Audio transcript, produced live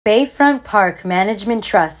Bayfront Park Management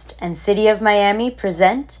Trust and City of Miami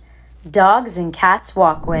present Dogs and Cats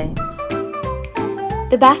Walkway.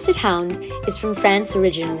 The Basset Hound is from France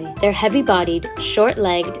originally. They're heavy-bodied,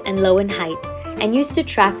 short-legged, and low in height, and used to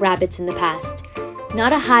track rabbits in the past.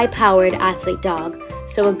 Not a high-powered athlete dog,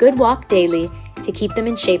 so a good walk daily to keep them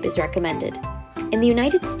in shape is recommended. In the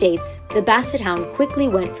United States, the Basset Hound quickly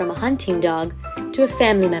went from a hunting dog to a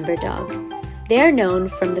family member dog. They are known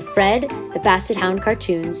from the Fred the Basset Hound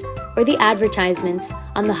cartoons or the advertisements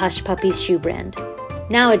on the Hush Puppies shoe brand.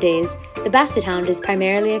 Nowadays, the Basset Hound is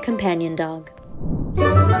primarily a companion dog.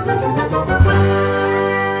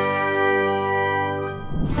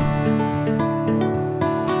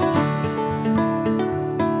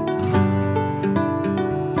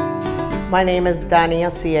 My name is Dania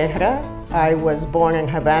Sierra. I was born in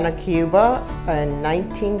Havana, Cuba in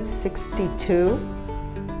 1962.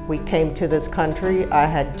 We came to this country, I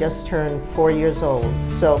had just turned 4 years old.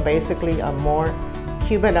 So basically, I'm more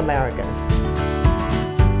Cuban American.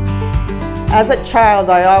 As a child,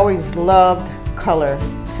 I always loved color.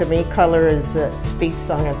 To me, color speaks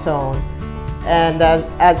on its own. And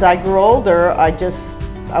as I grew older, I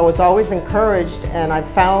was always encouraged, and I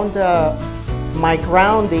found my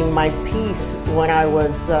grounding, my peace when I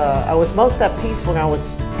was most at peace when I was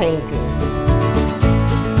painting.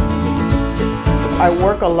 I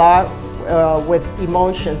work a lot with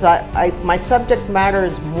emotions. My subject matter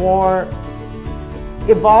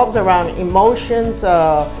evolves around emotions,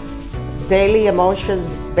 daily emotions,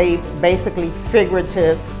 basically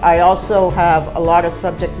figurative. I also have a lot of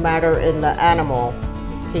subject matter in the animal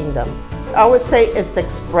kingdom. I would say it's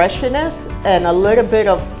expressionist and a little bit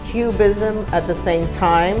of cubism at the same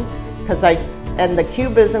time, and the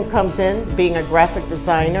cubism comes in being a graphic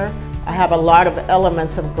designer. I have a lot of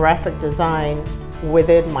elements of graphic design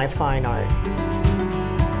within my fine art.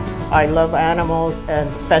 I love animals, and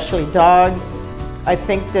especially dogs. I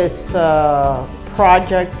think this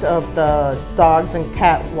project of the Dogs and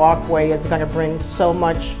Cat Walkway is going to bring so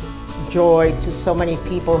much joy to so many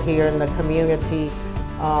people here in the community.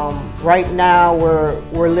 Right now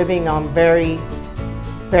we're living on very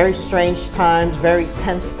strange times, very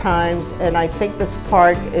tense times, and I think this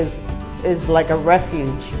park is like a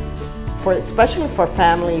refuge, especially for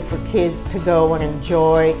family, for kids to go and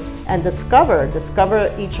enjoy and discover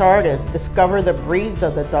each artist, discover the breeds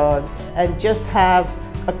of the dogs, and just have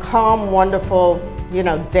a calm, wonderful,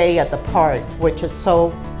 day at the park, which is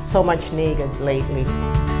so much needed lately.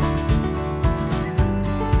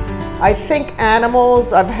 I think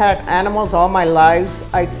animals, I've had animals all my life.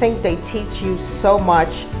 I think they teach you so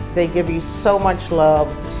much. They give you so much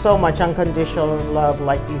love, so much unconditional love,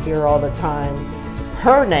 like you hear all the time.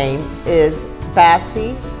 Her name is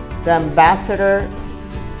Bassy, the ambassador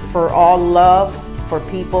for all love, for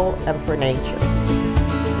people, and for nature.